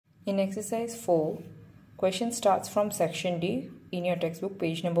In exercise 4, question starts from section D in your textbook,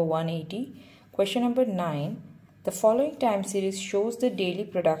 page number 180. Question number 9. The following time series shows the daily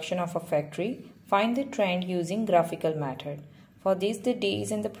production of a factory. Find the trend using graphical method. For this, the days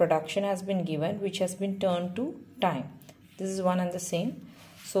and the production has been given, which has been turned to time. This is one and the same.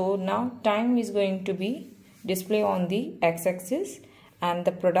 So now time is going to be displayed on the x-axis and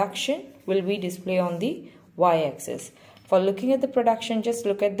the production will be displayed on the y-axis. For looking at the production, just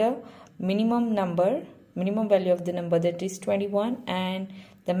look at the minimum value of the number, that is 21, and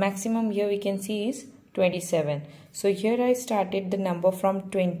the maximum here we can see is 27. So here I started the number from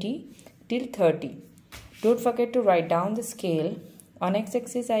 20 till 30. Don't forget to write down the scale. On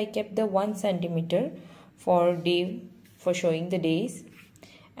x-axis I kept the 1 centimeter for showing the days,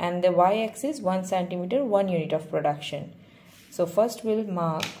 and the y-axis 1 centimeter, 1 unit of production. So first we'll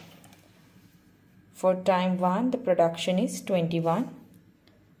mark for time 1 the production is 21.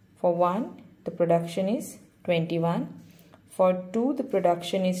 For 1 the production is 21. For 2 the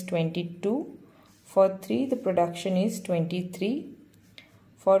production is 22. For 3 the production is 23.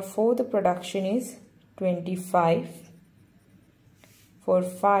 For 4 the production is 25. For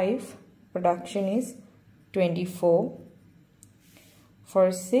 5 production is 24.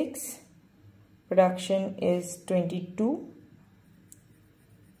 For 6 production is 22.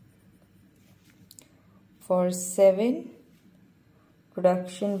 For 7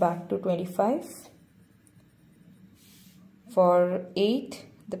 production back to 25. For 8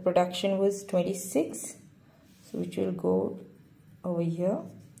 the production was 26, so which will go over here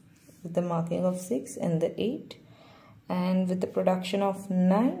with the marking of 6 and the 8, and with the production of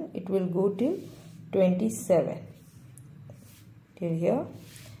 9 it will go till 27 till here.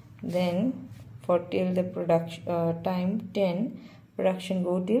 Then for till the production time 10 production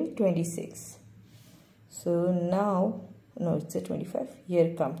go till 26. So now, no, it's a 25,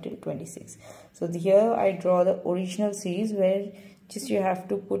 here come till 26. So here I draw the original series where just you have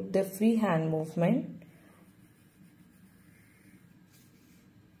to put the free hand movement.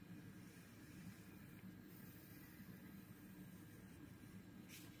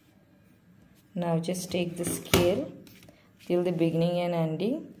 Now just take the scale till the beginning and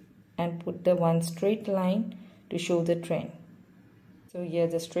ending and put the one straight line to show the trend. So here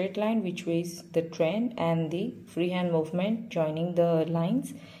the straight line which is the trend, and the freehand movement joining the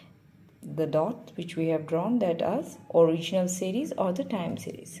lines, the dots which we have drawn, that as original series or the time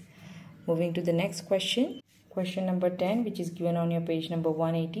series. Moving to the next question. Question number 10, which is given on your page number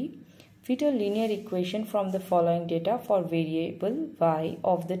 180. Fit a linear equation from the following data for variable y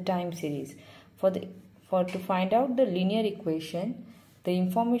of the time series. To find out the linear equation, the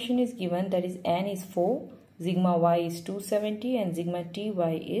information is given, that is n is 4, sigma y is 270 and sigma ty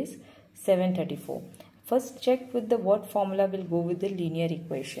is 734. First check with the what formula will go with the linear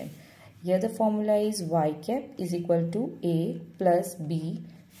equation. Here the formula is y cap is equal to a plus b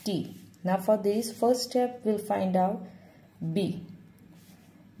t. Now for this first step we'll find out b.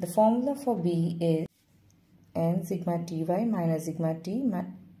 The formula for b is n sigma ty minus sigma t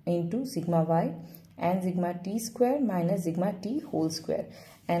into sigma y and sigma t square minus sigma t whole square.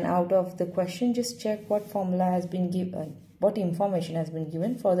 And out of the question just check what formula has been given, what information has been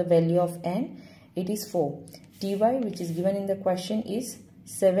given. For the value of n it is 4. Ty which is given in the question is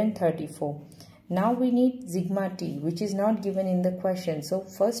 734. Now we need sigma t which is not given in the question. So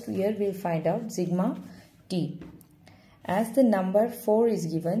first here we'll find out sigma t. As the number 4 is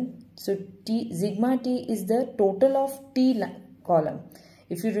given, so sigma t is the total of t column.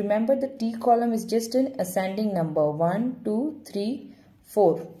 If you remember, the t column is just an ascending number 1, 2, 3,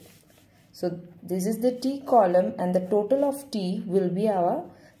 4. So this is the t column and the total of t will be our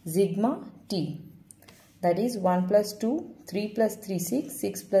sigma t. That is 1 plus 2, 3 plus 3, 6,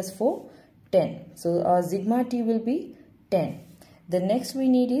 6 plus 4, 10. So our sigma t will be 10. The next we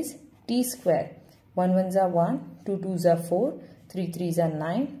need is t square. 1 1s are 1, 2 2s are 4, 3 3s are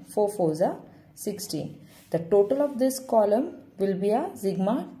 9, 4 4s are 16. The total of this column will be a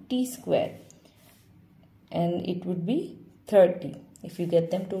sigma t square and it would be 30. If you get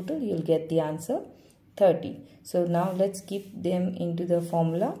them total, you will get the answer 30. So now let's keep them into the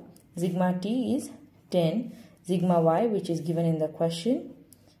formula. Sigma t is 10. Sigma y, which is given in the question,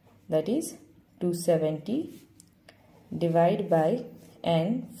 that is 270, divide by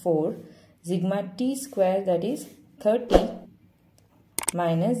n 4. Sigma t square, that is 30,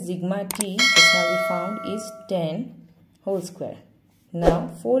 minus sigma t just now we found is 10 whole square. Now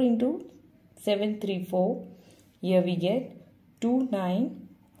 4 into 734, here we get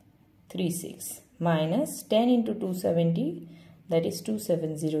 2936 minus 10 into 270, that is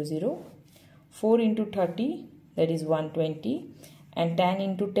 2700. 4 into 30, that is 120, and 10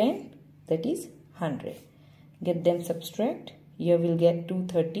 into 10, that is 100. Get them subtract. Here we'll get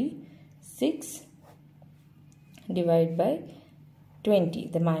 236 divided by 20,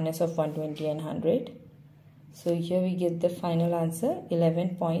 the minus of 120 and 100. So here we get the final answer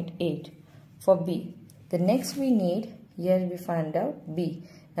 11.8 for B. The next we need, here we find out B.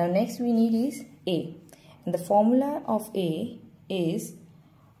 Now next we need is A. And the formula of A is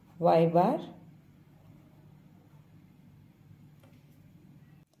y bar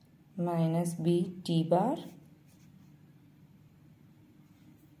minus B t bar.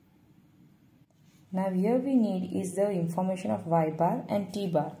 Now here we need is the information of y bar and t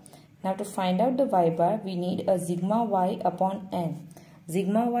bar. Now to find out the y bar, we need a sigma y upon n.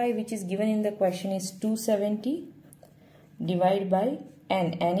 Sigma y, which is given in the question, is 270 divided by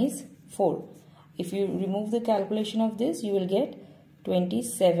n. N is 4. If you remove the calculation of this, you will get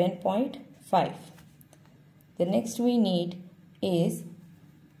 27.5. The next we need is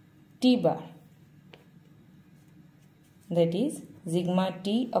t bar. That is sigma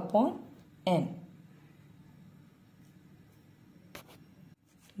t upon n.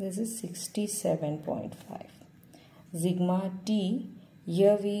 This is 67.5. Sigma t,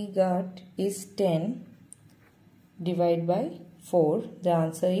 here we got is 10 divided by 4. The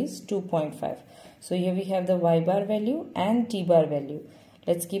answer is 2.5. So here we have the y bar value and t bar value.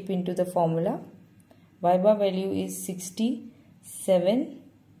 Let's keep into the formula. Y bar value is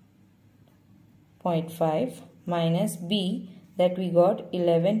 67.5 minus b, that we got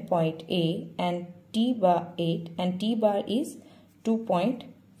 11.8, and t bar 8, and t bar is 2.5.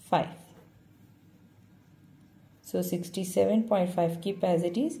 So 67.5 keep as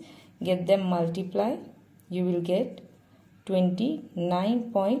it is. Get them multiply. You will get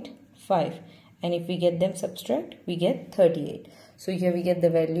 29.5. And if we get them subtract, we get 38. So here we get the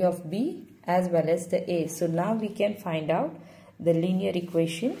value of B as well as the A. So now we can find out the linear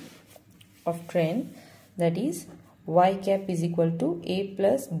equation of trend, that is y cap is equal to A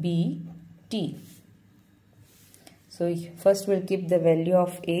plus B t. So first we'll keep the value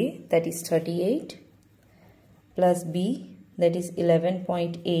of A, that is 38, plus B, that is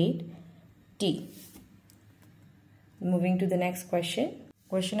 11.8 t. Moving to the next question.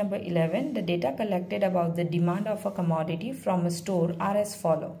 Question number 11. The data collected about the demand of a commodity from a store are as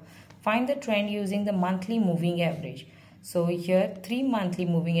follow. Find the trend using the monthly moving average. So here 3 monthly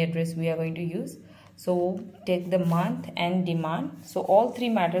moving average we are going to use. So take the month and demand. So all 3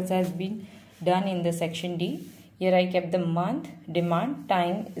 matters has been done in the section D. Here I kept the month, demand,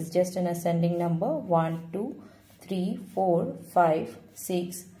 time is just an ascending number 1, 2, 3, 4, 5,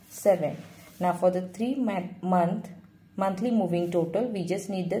 6, 7. Now for the 3 monthly moving total, we just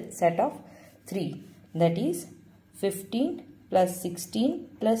need the set of 3. That is 15 plus 16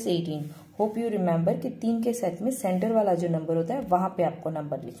 plus 18. Hope you remember कि 3 के set में centre वाला जो number होता है वहाँ पे आपको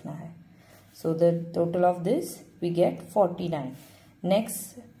नंबर लिखना है. So the total of this we get 49.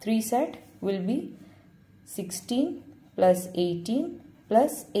 Next 3 set will be 16 plus 18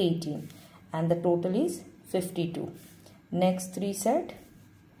 plus 18, and the total is 52. Next 3 set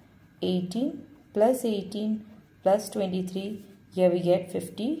 18 plus 18 plus 23, here we get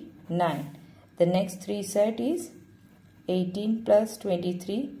 59. The next 3 set is 18 plus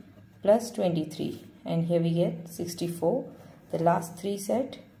 23 plus 23, and here we get 64. The last 3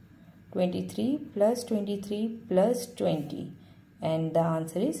 set 23 plus 23 plus 20, and the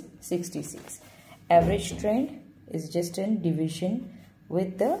answer is 66. Average trend is just a division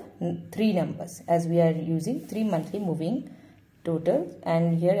with the 3 numbers, as we are using 3 monthly moving total,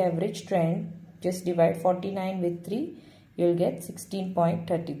 and here average trend, just divide 49 with 3, you will get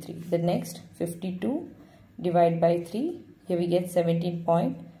 16.33. The next 52 divide by 3, here we get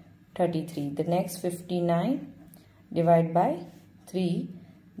 17.33. The next 59 divide by 3,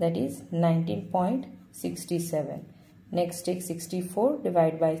 that is 19.67. Next take 64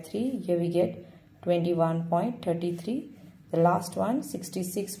 divide by 3, here we get 21.33. The last one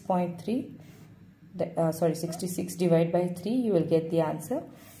 66.3, 66 divided by 3, you will get the answer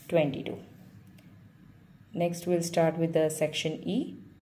 22. Next we'll start with the section E.